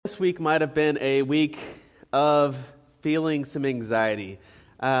week might have been a week of feeling some anxiety.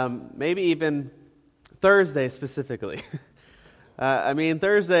 Maybe even Thursday specifically.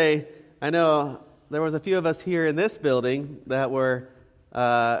 Thursday, I know there was a few of us here in this building that were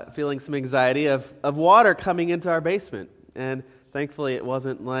feeling some anxiety of water coming into our basement. And thankfully it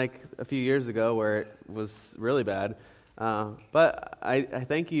wasn't like a few years ago where it was really bad. But I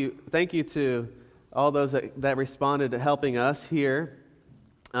thank you to all those that responded to helping us here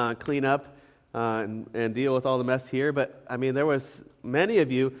clean up and deal with all the mess here. But there was many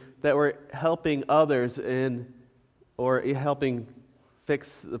of you that were helping others or helping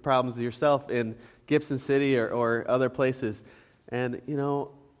fix the problems yourself in Gibson City or other places. And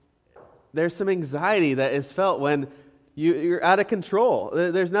there's some anxiety that is felt when you're out of control.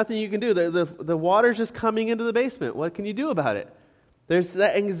 There's nothing you can do. The water's just coming into the basement. What can you do about it? There's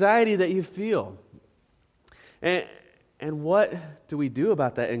that anxiety that you feel. And what do we do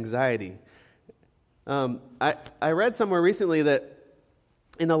about that anxiety? I read somewhere recently that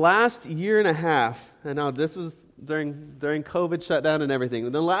in the last year and a half, and now this was during COVID shutdown and everything,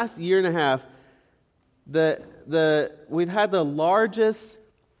 in the last year and a half, we've had the largest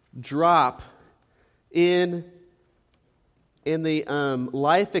drop in the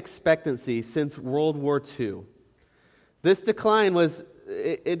life expectancy since World War II. This decline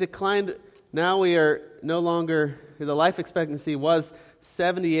it declined. Now we are no longer, the life expectancy was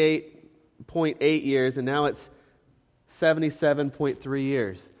 78.8 years, and now it's 77.3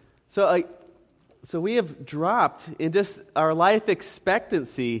 years. So we have dropped in just our life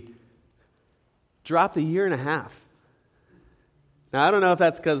expectancy, dropped a year and a half. Now, I don't know if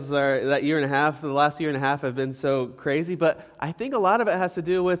that's because that year and a half, the last year and a half have been so crazy, but I think a lot of it has to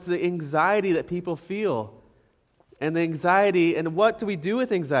do with the anxiety that people feel. And the anxiety, and what do we do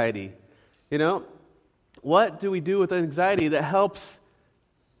with anxiety? What do we do with anxiety that helps?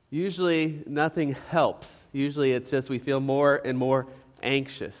 Usually nothing helps. Usually it's just we feel more and more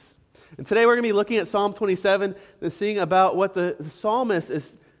anxious. And today we're going to be looking at Psalm 27 and seeing about what the psalmist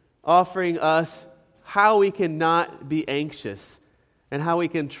is offering us, how we can not be anxious and how we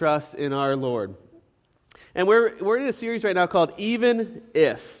can trust in our Lord. And we're in a series right now called Even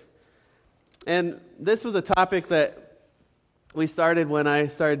If. And this was a topic that we started when I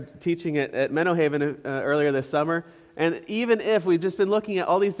started teaching at Menno Haven earlier this summer. And even if, we've just been looking at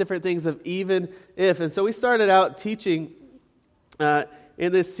all these different things of even if. And so we started out teaching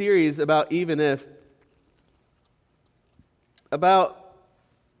in this series about even if, about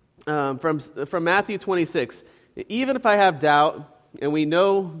from Matthew 26. Even if I have doubt, and we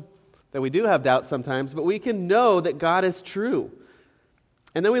know that we do have doubt sometimes, but we can know that God is true.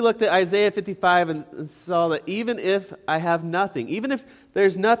 And then we looked at Isaiah 55 and saw that even if I have nothing, even if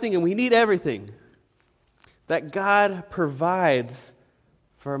there's nothing and we need everything, that God provides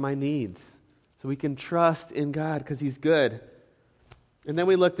for my needs. So we can trust in God because He's good. And then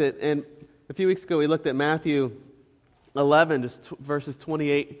we looked at, and a few weeks ago we looked at Matthew 11, just verses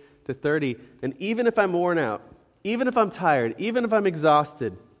 28 to 30. And even if I'm worn out, even if I'm tired, even if I'm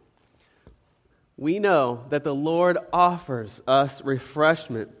exhausted, we know that the Lord offers us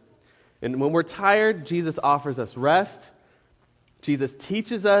refreshment. And when we're tired, Jesus offers us rest. Jesus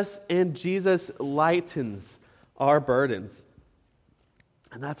teaches us, and Jesus lightens our burdens.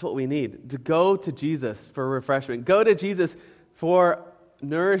 And that's what we need, to go to Jesus for refreshment. Go to Jesus for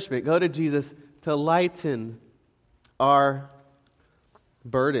nourishment. Go to Jesus to lighten our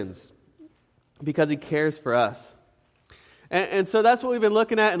burdens because He cares for us. And so that's what we've been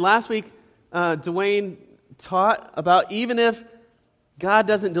looking at. And last week, Dwayne taught about even if God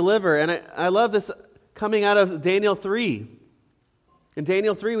doesn't deliver. And I love this coming out of Daniel 3. In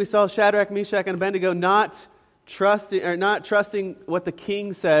Daniel 3, we saw Shadrach, Meshach, and Abednego not trusting what the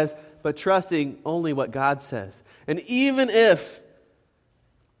king says, but trusting only what God says. And even if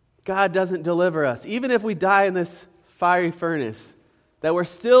God doesn't deliver us, even if we die in this fiery furnace, that we're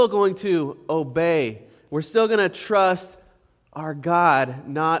still going to obey. We're still going to trust our God,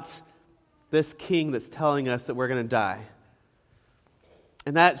 not this king that's telling us that we're going to die.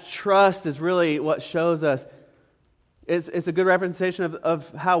 And that trust is really what shows us. It's a good representation of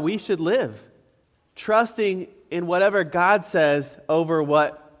how we should live. Trusting in whatever God says over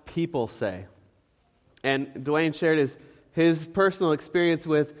what people say. And Dwayne shared his personal experience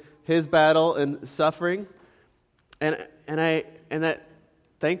with his battle and suffering. And that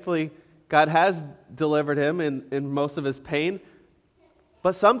thankfully God has delivered him in most of his pain.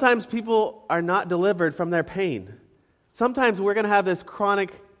 But sometimes people are not delivered from their pain. Sometimes we're going to have this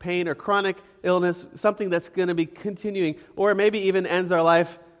chronic pain or chronic illness, something that's going to be continuing, or maybe even ends our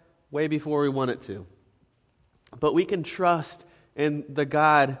life way before we want it to. But we can trust in the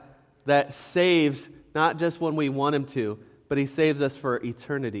God that saves not just when we want Him to, but He saves us for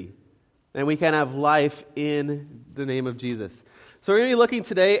eternity. And we can have life in the name of Jesus. So we're going to be looking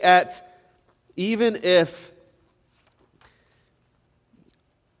today at even if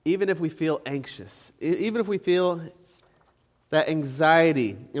we feel anxious, even if we feel that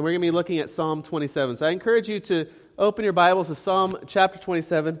anxiety, and we're going to be looking at Psalm 27. So I encourage you to open your Bibles to Psalm chapter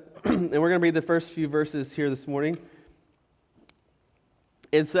 27, and we're going to read the first few verses here this morning.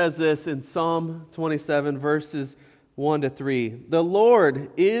 It says this in Psalm 27, verses 1 to 3. The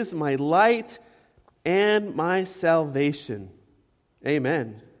Lord is my light and my salvation.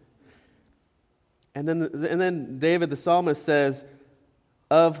 Amen. And then David the psalmist says,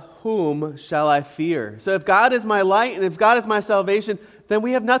 of whom shall I fear? So if God is my light and if God is my salvation, then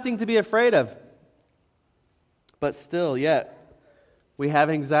we have nothing to be afraid of. But still yet, we have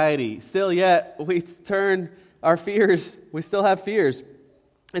anxiety. Still yet, we turn our fears. We still have fears.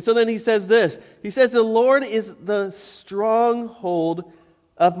 And so then he says this. He says, the Lord is the stronghold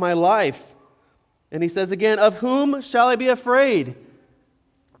of my life. And he says again, of whom shall I be afraid?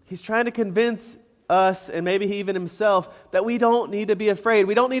 He's trying to convince us, and maybe he even himself, that we don't need to be afraid.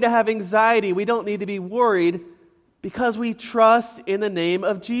 We don't need to have anxiety. We don't need to be worried because we trust in the name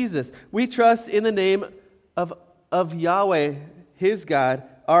of Jesus. We trust in the name of Yahweh, his God,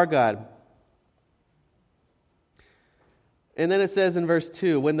 our God. And then it says in verse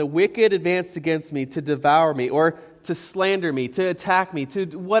 2, when the wicked advanced against me to devour me, or to slander me, to attack me, to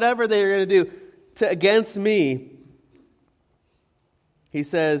whatever they're going to do against me, he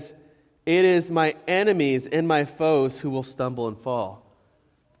says, it is my enemies and my foes who will stumble and fall.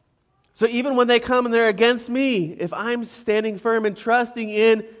 So even when they come and they're against me, if I'm standing firm and trusting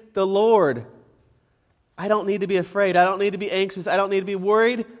in the Lord, I don't need to be afraid. I don't need to be anxious. I don't need to be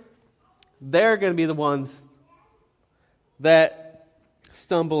worried. They're going to be the ones that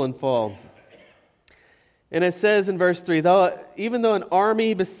stumble and fall. And it says in verse 3, even though an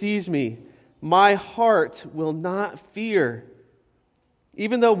army besiege me, my heart will not fear.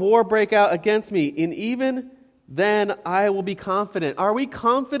 Even though war break out against me, and even then I will be confident. Are we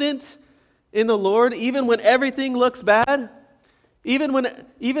confident in the Lord even when everything looks bad? Even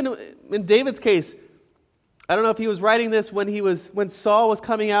in David's case, I don't know if he was writing this when Saul was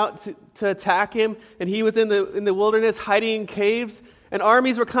coming out to attack him, and he was in the wilderness hiding in caves, and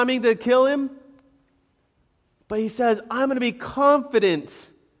armies were coming to kill him. But he says, I'm going to be confident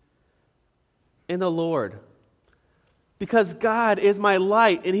in the Lord. Because God is my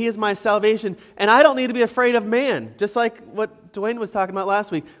light and He is my salvation. And I don't need to be afraid of man. Just like what Dwayne was talking about last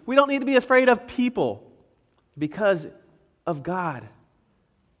week. We don't need to be afraid of people because of God.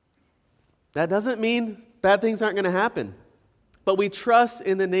 That doesn't mean bad things aren't going to happen. But we trust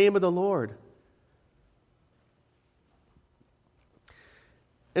in the name of the Lord.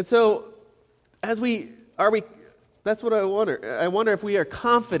 And so, that's what I wonder. I wonder if we are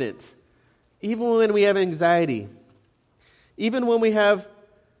confident even when we have anxiety. Even when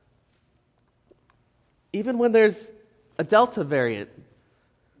there's a Delta variant,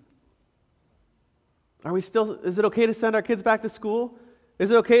 is it okay to send our kids back to school?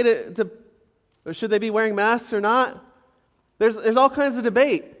 Is it okay or should they be wearing masks or not? There's all kinds of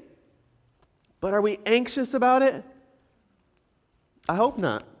debate. But are we anxious about it? I hope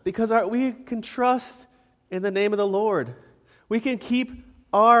not, because we can trust in the name of the Lord. We can keep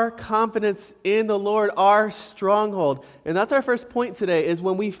our confidence in the Lord, our stronghold. And that's our first point today, is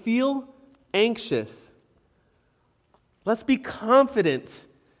when we feel anxious, let's be confident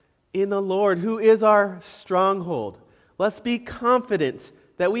in the Lord, who is our stronghold. Let's be confident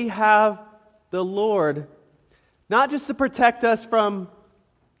that we have the Lord, not just to protect us from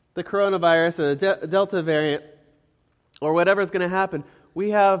the coronavirus or the Delta variant or whatever is going to happen.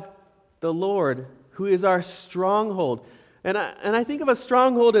 We have the Lord, who is our stronghold. And I think of a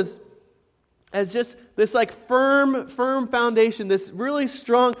stronghold as just this like firm foundation, this really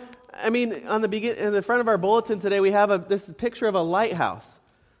strong. I mean, in the front of our bulletin today, we have this picture of a lighthouse.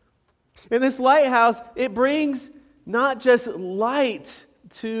 And this lighthouse, it brings not just light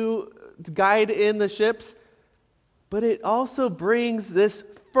to guide in the ships, but it also brings this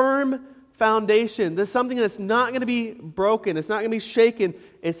firm foundation. This something that's not going to be broken. It's not going to be shaken.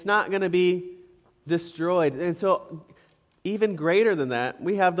 It's not going to be destroyed. And so, even greater than that,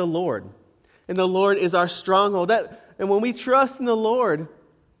 we have the Lord. And the Lord is our stronghold. And when we trust in the Lord,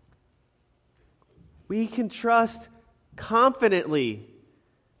 we can trust confidently,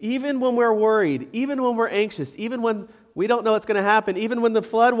 even when we're worried, even when we're anxious, even when we don't know what's going to happen, even when the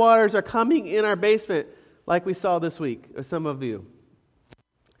flood waters are coming in our basement, like we saw this week, or some of you.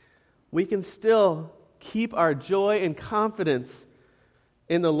 We can still keep our joy and confidence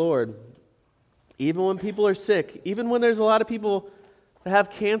in the Lord. Even when people are sick, even when there's a lot of people that have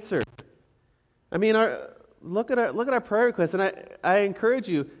cancer. I mean, look at our prayer requests, and I encourage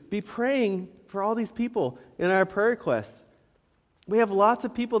you, be praying for all these people in our prayer requests. We have lots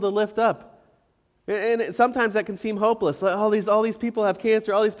of people to lift up. And sometimes that can seem hopeless. Like, all these people have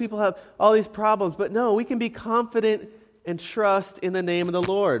cancer, all these people have all these problems. But no, we can be confident and trust in the name of the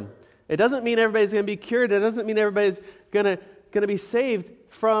Lord. It doesn't mean everybody's going to be cured. It doesn't mean everybody's going to be saved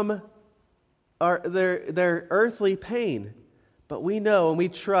from their earthly pain. But we know and we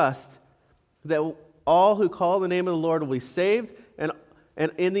trust that all who call the name of the Lord will be saved. And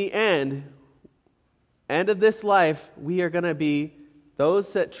in the end of this life, we are going to be,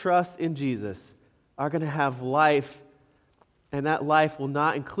 those that trust in Jesus are going to have life. And that life will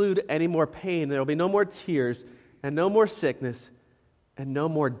not include any more pain. There will be no more tears and no more sickness and no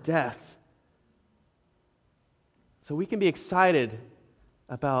more death. So we can be excited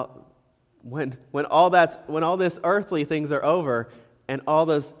about when all this earthly things are over and all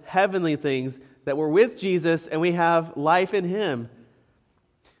those heavenly things that we're with Jesus and we have life in Him.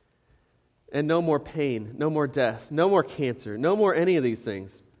 And no more pain, no more death, no more cancer, no more any of these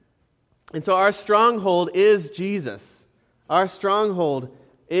things. And so our stronghold is Jesus. Our stronghold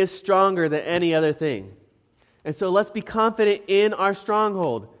is stronger than any other thing. And so let's be confident in our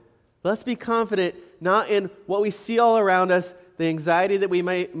stronghold. Let's be confident not in what we see all around us, the anxiety that we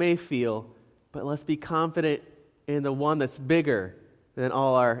may feel, but let's be confident in the one that's bigger than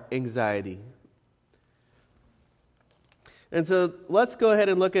all our anxiety. And so let's go ahead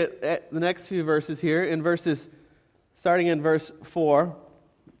and look at the next few verses here, starting in verse 4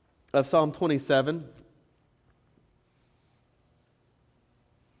 of Psalm 27.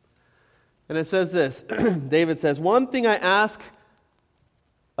 And it says this, David says, "One thing I ask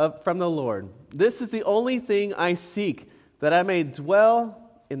from the Lord, this is the only thing I seek, that I may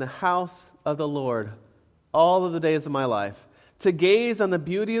dwell in the house of the Lord all of the days of my life, to gaze on the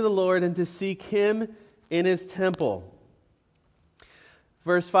beauty of the Lord and to seek Him in His temple."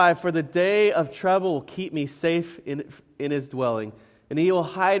 Verse 5, "For the day of trouble will keep me safe in His dwelling, and He will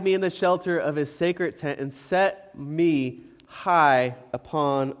hide me in the shelter of His sacred tent and set me high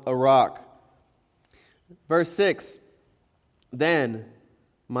upon a rock." Verse 6, "Then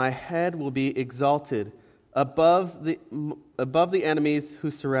my head will be exalted above the enemies who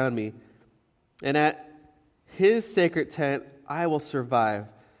surround me, and at His sacred tent I will survive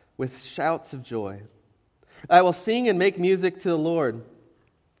with shouts of joy. I will sing and make music to the Lord."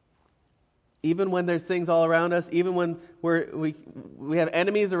 Even when there's things all around us, even when we have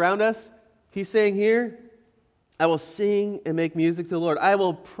enemies around us, he's saying here, I will sing and make music to the Lord. I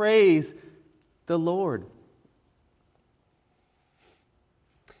will praise the Lord.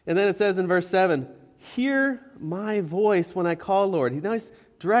 And then it says in verse 7, "Hear my voice when I call, Lord." Now he's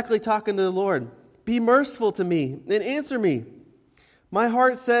directly talking to the Lord. "Be merciful to me and answer me. My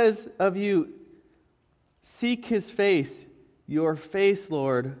heart says of you, seek His face. Your face,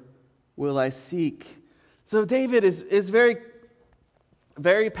 Lord, will I seek." So David is very,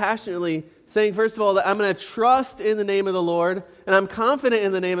 very passionately saying, first of all, that I'm going to trust in the name of the Lord, and I'm confident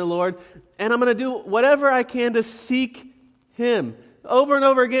in the name of the Lord, and I'm going to do whatever I can to seek Him. Over and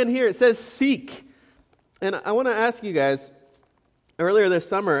over again here, it says seek. And I want to ask you guys, earlier this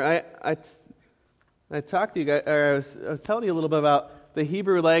summer, I talked to you guys, or I was telling you a little bit about the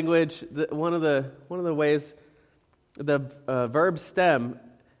Hebrew language, one of the ways, the verb stem,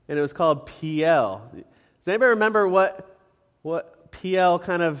 and it was called PL. Does anybody remember what PL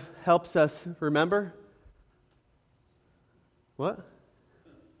kind of helps us remember? What?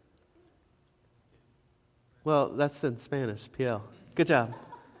 Well, that's in Spanish, PL. Good job.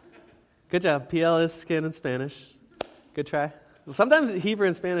 Good job. PL is skin in Spanish. Good try. Sometimes Hebrew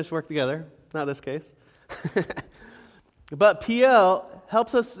and Spanish work together. Not this case. But PL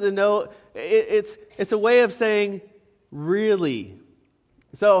helps us to know, it's a way of saying really.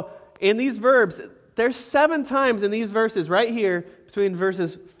 So in these verbs, there's 7 times in these verses right here, between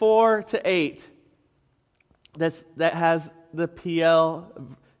verses 4 to 8, that has the PL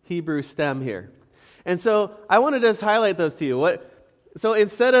Hebrew stem here. And so I want to just highlight those to you. So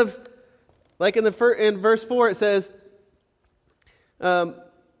instead of, like in verse 4, it says one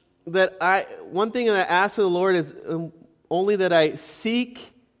thing that I ask for the Lord is only that I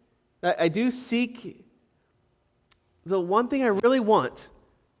seek. I do seek. The one thing I really want,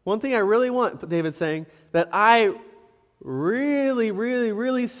 David's saying, that I really, really,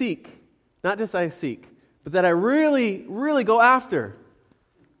 really seek, not just I seek, but that I really, really go after,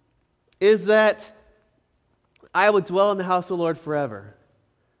 is that I would dwell in the house of the Lord forever,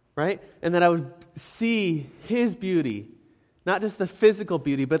 right? And that I would see His beauty Not just the physical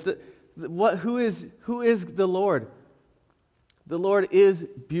beauty, but who is the Lord? The Lord is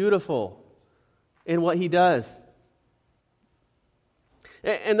beautiful in what he does.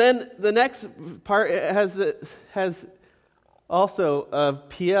 And then the next part has also of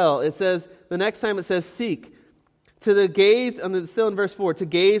PL. It says, the next time it says seek. Still in verse 4, to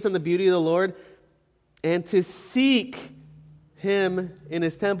gaze on the beauty of the Lord and to seek him in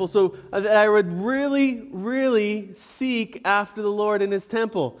his temple. So that I would really, really seek after the Lord in his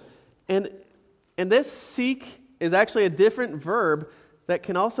temple. And this seek is actually a different verb that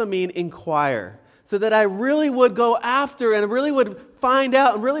can also mean inquire. So that I really would go after and really would find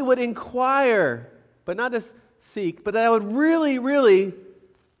out and really would inquire. But not just seek, but that I would really, really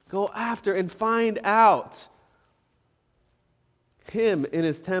go after and find out him in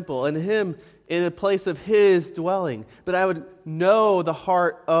his temple and him in a place of his dwelling. But I would know the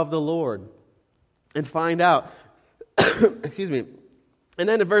heart of the Lord and find out. Excuse me. And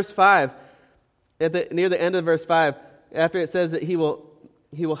then in verse 5, near the end of verse 5, after it says that he will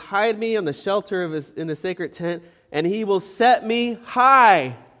hide me in the shelter of in the sacred tent, and he will set me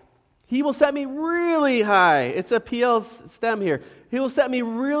high. He will set me really high. It's a PL stem here. He will set me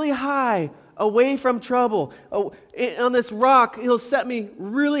really high, away from trouble. On this rock, he'll set me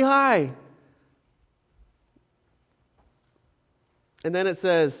really high. And then it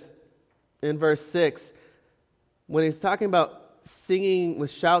says in verse 6, when he's talking about singing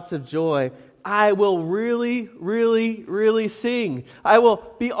with shouts of joy, I will really, really, really sing. I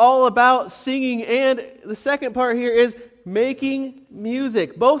will be all about singing. And the second part here is making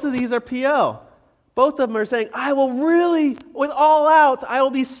music. Both of these are PL. Both of them are saying, I will really, with all out, I will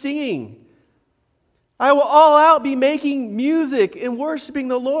be singing. I will all out be making music and worshiping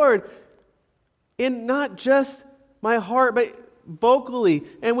the Lord in not just my heart, but vocally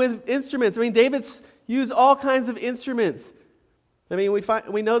and with instruments. I mean, David's used all kinds of instruments. I mean,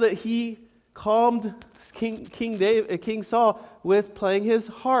 we know that he calmed King Saul with playing his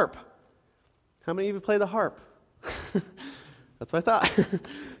harp. How many of you play the harp? That's what I thought.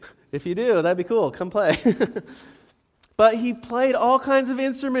 If you do, that'd be cool. Come play. But he played all kinds of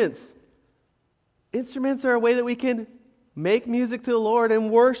instruments. Instruments are a way that we can make music to the Lord and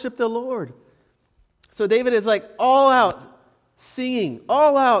worship the Lord. So David is like all out singing,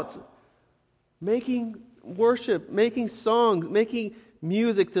 all out making worship, making songs, making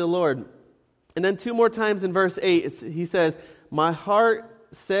music to the Lord. And then 2 more times in verse 8, he says, my heart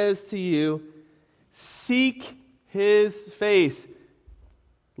says to you, seek his face.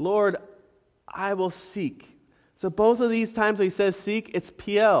 Lord, I will seek. So both of these times when he says seek, it's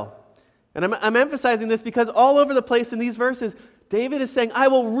PL. And I'm emphasizing this because all over the place in these verses, David is saying, I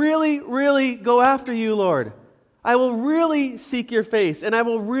will really, really go after you, Lord. I will really seek your face. And I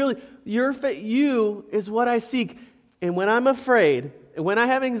will really, you is what I seek. And when I'm afraid, and when I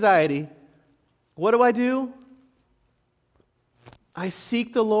have anxiety, what do? I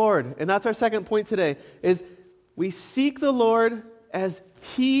seek the Lord. And that's our second point today, is we seek the Lord as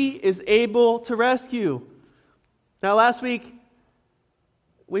he is able to rescue. Now last week,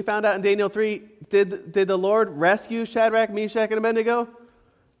 we found out in Daniel 3, did the Lord rescue Shadrach, Meshach, and Abednego?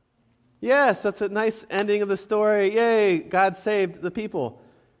 Yes, that's a nice ending of the story. Yay, God saved the people.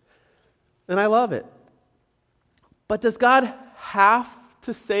 And I love it. But does God have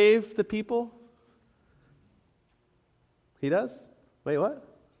to save the people? He does? Wait, what?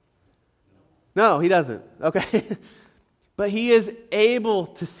 No, he doesn't. Okay. But he is able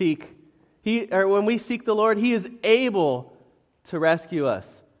to seek. When we seek the Lord, he is able to rescue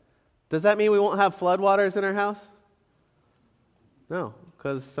us. Does that mean we won't have floodwaters in our house? No,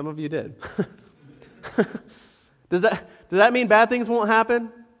 because some of you did. Does that mean bad things won't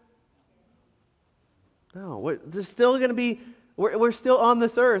happen? No, there's still going to be, we're still on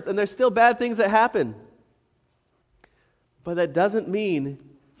this earth, and there's still bad things that happen. But that doesn't mean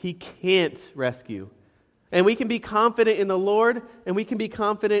he can't rescue. And we can be confident in the Lord, and we can be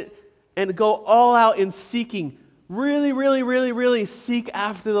confident and go all out in seeking. Really, really, really, really seek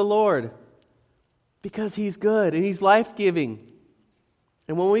after the Lord. Because he's good and he's life-giving.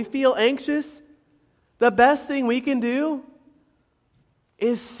 And when we feel anxious, the best thing we can do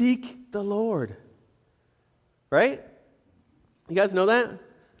is seek the Lord. Right? You guys know that?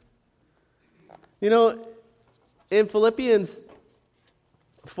 You know, in Philippians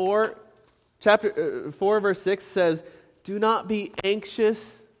 4, chapter 4, verse 6 says, do not be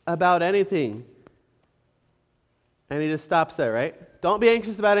anxious about anything. And he just stops there, right? Don't be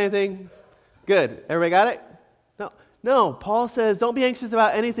anxious about anything. Good. Everybody got it? No. Paul says, don't be anxious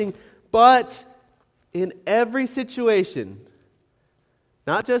about anything, but in every situation,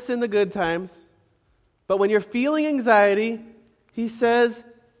 not just in the good times, but when you're feeling anxiety, He says,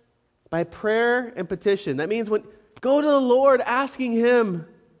 by prayer and petition. That means go to the Lord asking Him.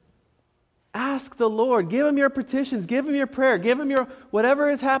 Ask the Lord. Give Him your petitions. Give Him your prayer. Give Him your whatever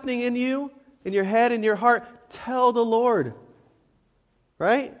is happening in you, in your head, in your heart. Tell the Lord.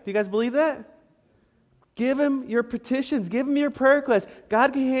 Right? Do you guys believe that? Give Him your petitions. Give Him your prayer requests.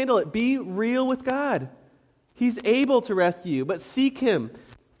 God can handle it. Be real with God. He's able to rescue you, but seek Him.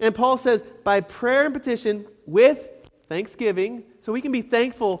 And Paul says, by prayer and petition with thanksgiving, so we can be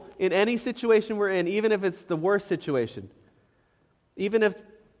thankful in any situation we're in, even if it's the worst situation. Even if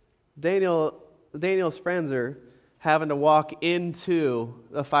Daniel's friends are having to walk into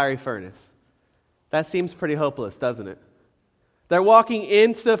a fiery furnace. That seems pretty hopeless, doesn't it? They're walking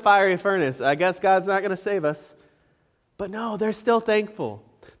into the fiery furnace. I guess God's not going to save us. But no, they're still thankful.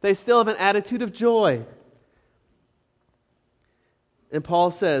 They still have an attitude of joy. And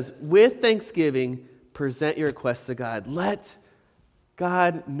Paul says, with thanksgiving, present your requests to God. Let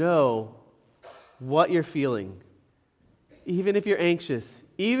God know what you're feeling. Even if you're anxious,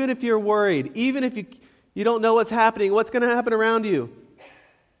 even if you're worried, even if you don't know what's happening, what's going to happen around you.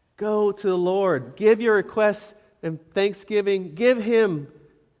 Go to the Lord. Give your requests and thanksgiving. Give Him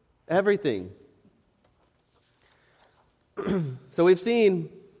everything. So we've seen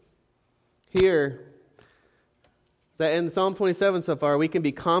here that in Psalm 27 so far, we can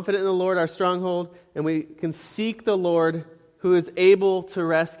be confident in the Lord, our stronghold, and we can seek the Lord who is able to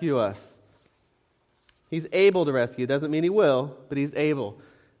rescue us. He's able to rescue. Doesn't mean He will, but He's able.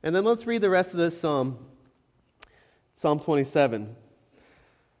 And then let's read the rest of this psalm, Psalm 27.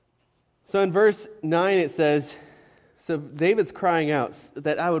 So in verse 9 it says, so David's crying out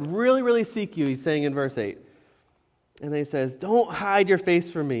that I would really, really seek you, he's saying in verse 8. And then he says, don't hide your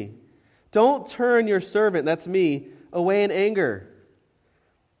face from me. Don't turn your servant, that's me, away in anger.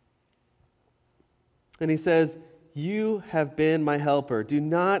 And he says, you have been my helper. Do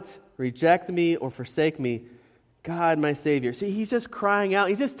not reject me or forsake me, God, my Savior. See, he's just crying out.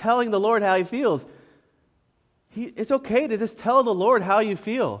 He's just telling the Lord how he feels. It's okay to just tell the Lord how you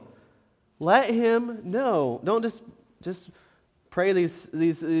feel. Let Him know. Don't just pray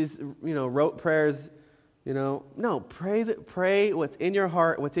these rote prayers. No, pray what's in your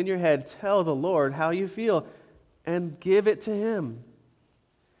heart, what's in your head. Tell the Lord how you feel, and give it to Him.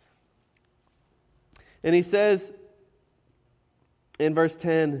 And he says in verse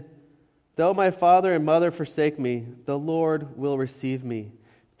 10, though my father and mother forsake me, the Lord will receive me.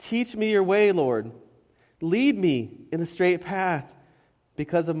 Teach me your way, Lord. Lead me in a straight path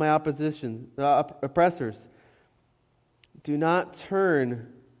because of my oppressors. Do not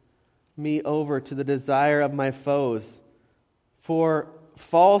turn me over to the desire of my foes, for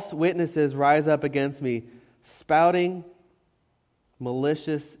false witnesses rise up against me, spouting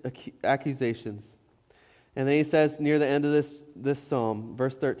malicious accusations. And then he says near the end of this psalm,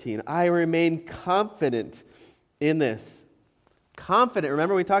 verse 13, I remain confident in this. Confident.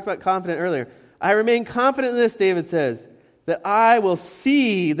 Remember we talked about confident earlier. I remain confident in this, David says, that I will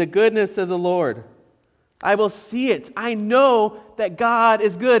see the goodness of the Lord. I will see it. I know that God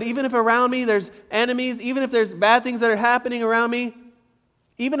is good. Even if around me there's enemies, even if there's bad things that are happening around me,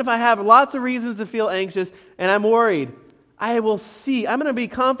 even if I have lots of reasons to feel anxious and I'm worried, I will see. I'm going to be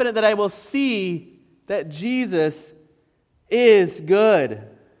confident that I will see that Jesus is good.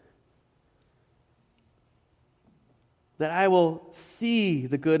 That I will see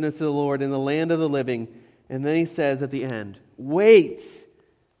the goodness of the Lord in the land of the living. And then he says at the end, wait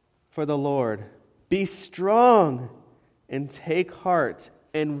for the Lord. Be strong and take heart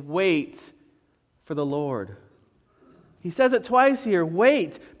and wait for the Lord. He says it twice here,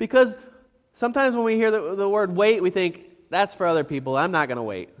 wait, because sometimes when we hear the word wait, we think, that's for other people, I'm not going to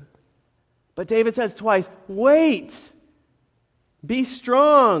wait. But David says twice, wait, be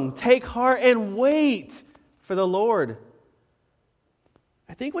strong, take heart, and wait for the Lord.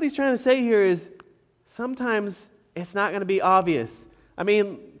 I think what he's trying to say here is sometimes it's not going to be obvious. I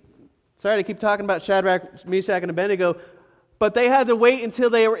mean, sorry to keep talking about Shadrach, Meshach, and Abednego, but they had to wait until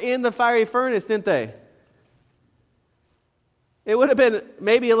they were in the fiery furnace, didn't they? It would have been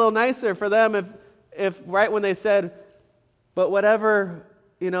maybe a little nicer for them if right when they said, but whatever,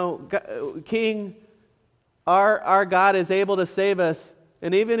 King, our God is able to save us,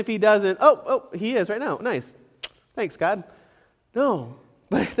 and even if He doesn't, He is right now, nice, thanks God. No,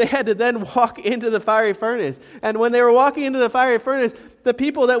 but they had to then walk into the fiery furnace, and when they were walking into the fiery furnace, the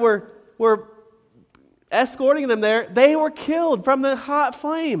people that were escorting them there, they were killed from the hot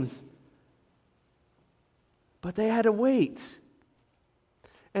flames. But they had to wait.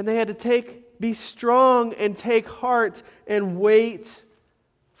 And they had to be strong and take heart and wait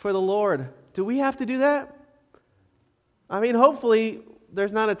for the Lord. Do we have to do that? I mean, hopefully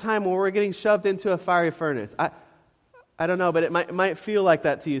there's not a time when we're getting shoved into a fiery furnace. I don't know, but it might feel like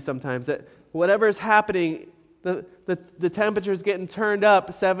that to you sometimes, that whatever is happening, the temperature is getting turned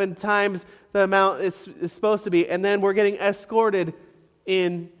up 7 times the amount it's supposed to be, and then we're getting escorted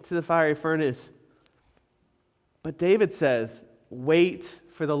into the fiery furnace. But David says, wait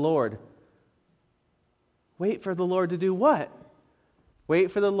for the Lord. Wait for the Lord to do what?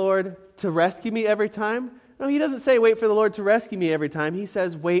 Wait for the Lord to rescue me every time? No, he doesn't say wait for the Lord to rescue me every time. He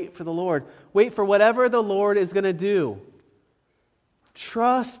says wait for the Lord. Wait for whatever the Lord is going to do.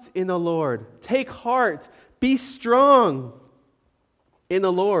 Trust in the Lord. Take heart. Be strong in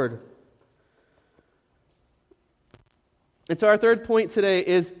the Lord. And so our third point today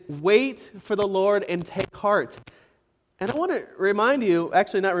is wait for the Lord and take heart. And I want to remind you,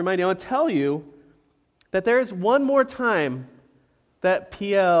 actually not remind you, I want to tell you that there is one more time that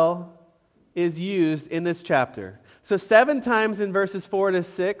PL is used in this chapter. So 7 times in verses 4 to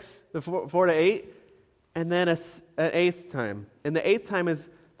 6, 4 to 8, and then an 8th time. And the 8th time is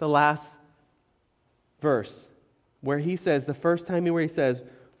the last verse, where he says, the first time where he says,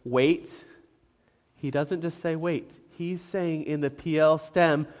 wait, he doesn't just say wait. He's saying in the PL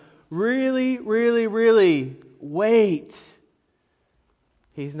stem, really, really, really, wait.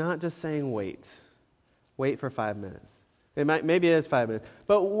 He's not just saying wait. Wait for 5 minutes. Maybe it is 5 minutes.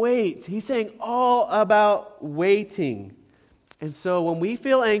 But wait. He's saying all about waiting. And so when we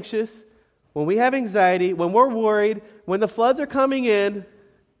feel anxious, when we have anxiety, when we're worried, when the floods are coming in,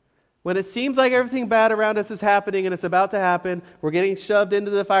 when it seems like everything bad around us is happening and it's about to happen, we're getting shoved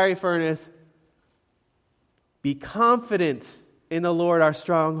into the fiery furnace, be confident in the Lord, our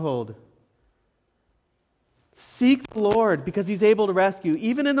stronghold. Seek the Lord because He's able to rescue.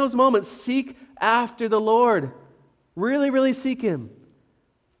 Even in those moments, seek after the Lord. Really, really seek Him.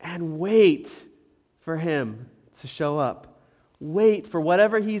 And wait for Him to show up. Wait for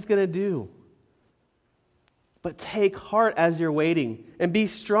whatever He's going to do. But take heart as you're waiting and be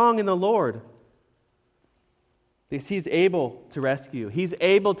strong in the Lord. Because He's able to rescue. He's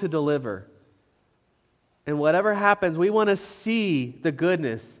able to deliver. And whatever happens, we want to see the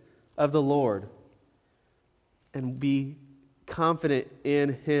goodness of the Lord and be confident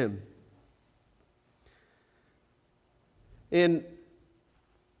in Him. In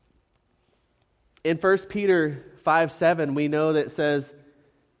 1 Peter 5:7, we know that it says,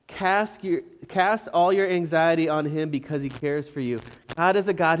 Cast all your anxiety on Him because He cares for you. God is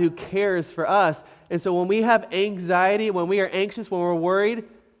a God who cares for us. And so when we have anxiety, when we are anxious, when we're worried,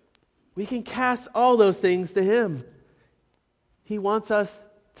 we can cast all those things to Him. He wants us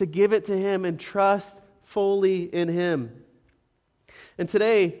to give it to Him and trust fully in Him. And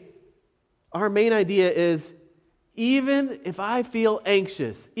today, our main idea is, even if I feel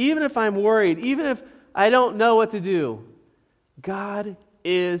anxious, even if I'm worried, even if I don't know what to do, God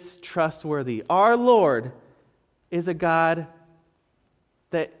is trustworthy. Our Lord is a God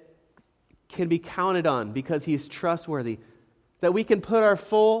that can be counted on because He's trustworthy. That we can put our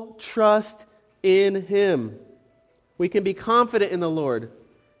full trust in Him. We can be confident in the Lord.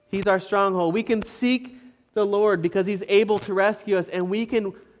 He's our stronghold. We can seek the Lord because He's able to rescue us, and we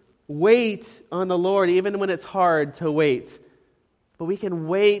can wait on the Lord even when it's hard to wait. But we can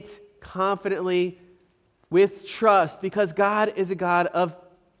wait confidently with trust because God is a God of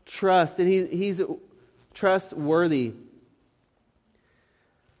trust, and He's trustworthy.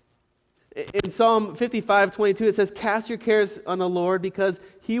 In Psalm 55:22, it says, Cast your cares on the Lord because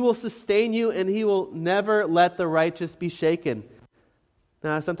He will sustain you and He will never let the righteous be shaken.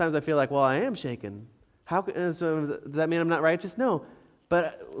 Now, sometimes I feel like, well, I am shaken. So does that mean I'm not righteous? No.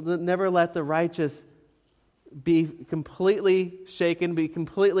 But never let the righteous be completely shaken, be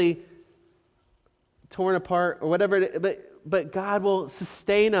completely torn apart, or whatever. But God will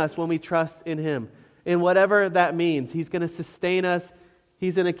sustain us when we trust in Him. In whatever that means, He's going to sustain us.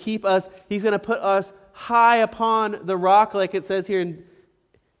 He's going to keep us. He's going to put us high upon the rock, like it says here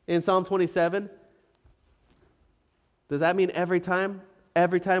in Psalm 27. Does that mean every time?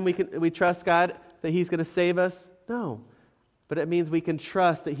 Every time we trust God that He's going to save us? No. But it means we can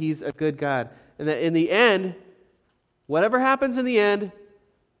trust that He's a good God. And that in the end, whatever happens in the end,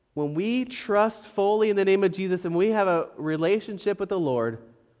 when we trust fully in the name of Jesus and we have a relationship with the Lord,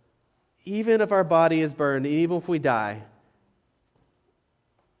 even if our body is burned, even if we die,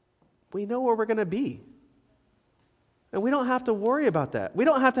 we know where we're going to be. And we don't have to worry about that. We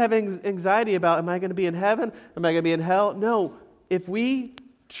don't have to have anxiety about, am I going to be in heaven? Am I going to be in hell? No. If we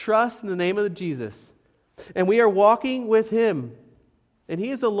trust in the name of Jesus, and we are walking with Him, and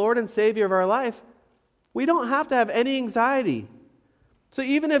He is the Lord and Savior of our life, we don't have to have any anxiety. So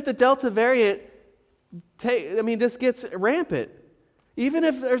even if the Delta variant just gets rampant. Even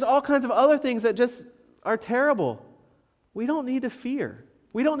if there's all kinds of other things that just are terrible, we don't need to fear.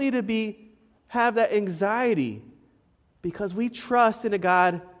 We don't need to have that anxiety because we trust in a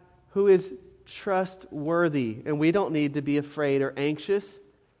God who is trustworthy, and we don't need to be afraid or anxious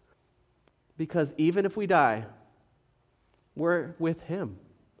because even if we die, we're with Him.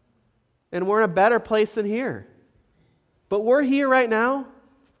 And we're in a better place than here. But we're here right now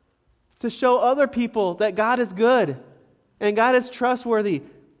to show other people that God is good and God is trustworthy.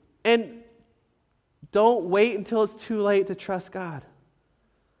 And don't wait until it's too late to trust God.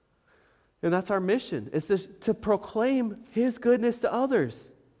 And that's our mission, is to proclaim His goodness to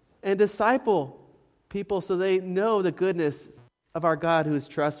others and disciple people so they know the goodness of our God who is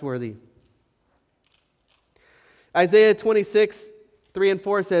trustworthy. Isaiah 26, 3 and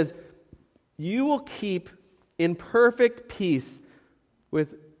 4 says, "You will keep in perfect peace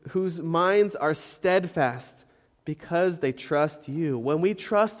with whose minds are steadfast because they trust you." When we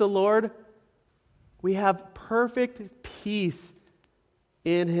trust the Lord, we have perfect peace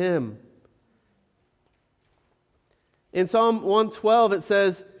in Him. In Psalm 112 it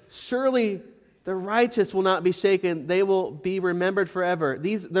says, "Surely the righteous will not be shaken, they will be remembered forever."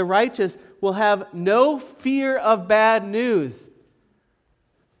 The righteous will have no fear of bad news.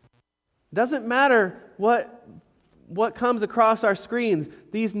 It doesn't matter what comes across our screens.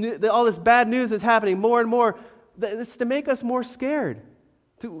 All this bad news is happening more and more. It's to make us more scared.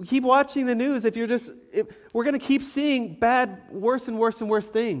 To keep watching the news we're going to keep seeing worse and worse and worse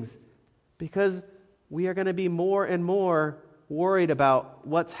things because we are going to be more and more worried about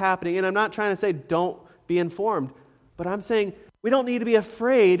what's happening. And I'm not trying to say don't be informed, but I'm saying we don't need to be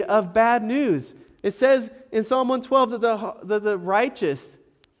afraid of bad news. It says in Psalm 112 that the righteous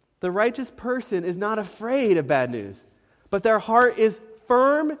person is not afraid of bad news, but their heart is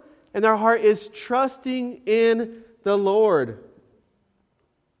firm and their heart is trusting in the Lord.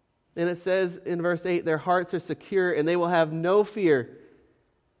 And it says in verse 8, their hearts are secure and they will have no fear.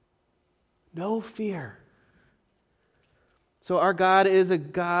 No fear. So our God is a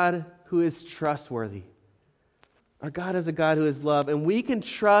God who is trustworthy. Our God is a God who is love, and we can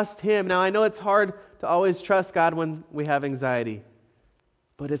trust Him. Now, I know it's hard to always trust God when we have anxiety,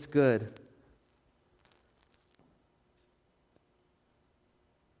 but it's good.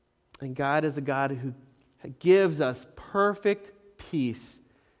 And God is a God who gives us perfect peace,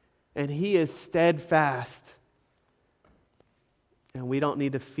 and He is steadfast. And we don't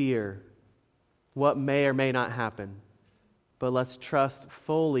need to fear what may or may not happen, but let's trust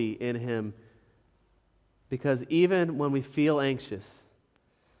fully in Him. Because even when we feel anxious,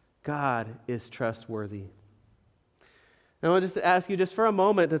 God is trustworthy. And I want to just ask you just for a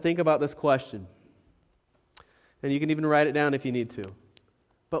moment to think about this question. And you can even write it down if you need to.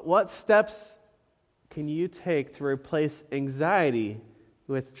 But what steps can you take to replace anxiety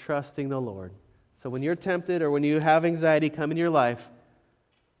with trusting the Lord? So when you're tempted or when you have anxiety come in your life,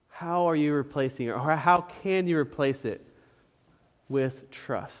 how are you replacing it? Or how can you replace it with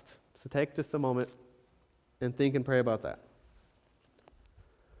trust? So take just a moment and think and pray about that.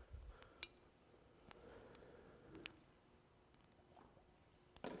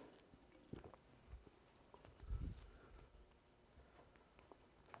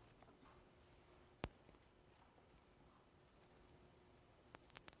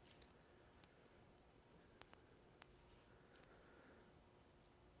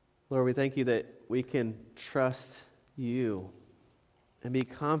 Lord, we thank You that we can trust You and be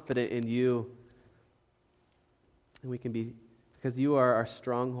confident in You. And we can be, because You are our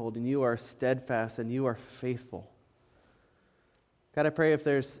stronghold and You are steadfast and You are faithful. God, I pray if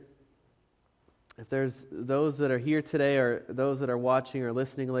there's those that are here today or those that are watching or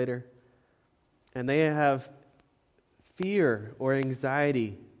listening later, and they have fear or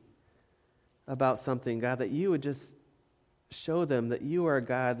anxiety about something, God, that You would just show them that You are a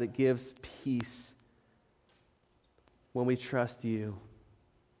God that gives peace when we trust You.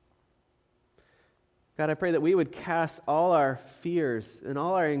 God, I pray that we would cast all our fears and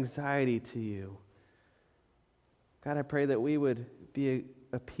all our anxiety to You. God, I pray that we would be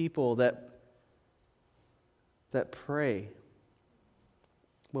a people that pray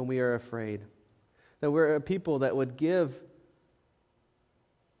when we are afraid. That we're a people that would give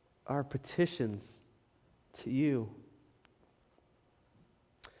our petitions to You.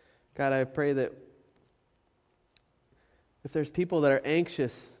 God, I pray that if there's people that are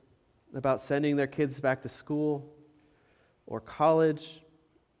anxious about sending their kids back to school or college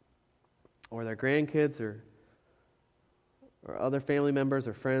or their grandkids or other family members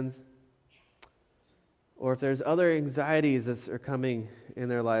or friends, or if there's other anxieties that are coming in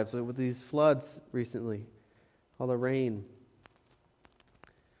their lives, with these floods recently, all the rain.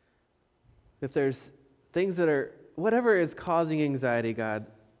 If there's things that are, whatever is causing anxiety, God,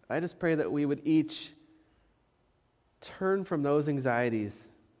 I just pray that we would each turn from those anxieties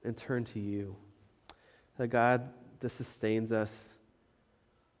and turn to you. The God that sustains us,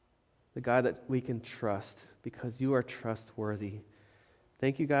 the God that we can trust because you are trustworthy.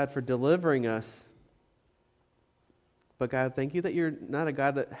 Thank you, God, for delivering us. But God, thank you that you're not a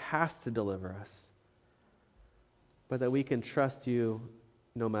God that has to deliver us, but that we can trust you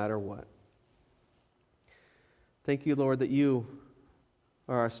no matter what. Thank you, Lord, that you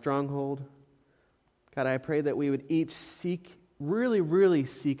are our stronghold. God, I pray that we would each really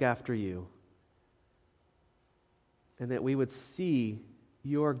seek after you, and that we would see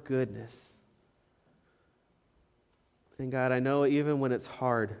your goodness. And God, I know even when it's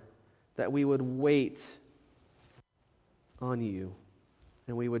hard, that we would wait on you,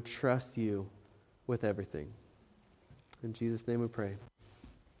 and we would trust you with everything. In Jesus' name we pray.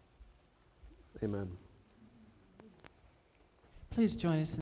 Amen. Please join us.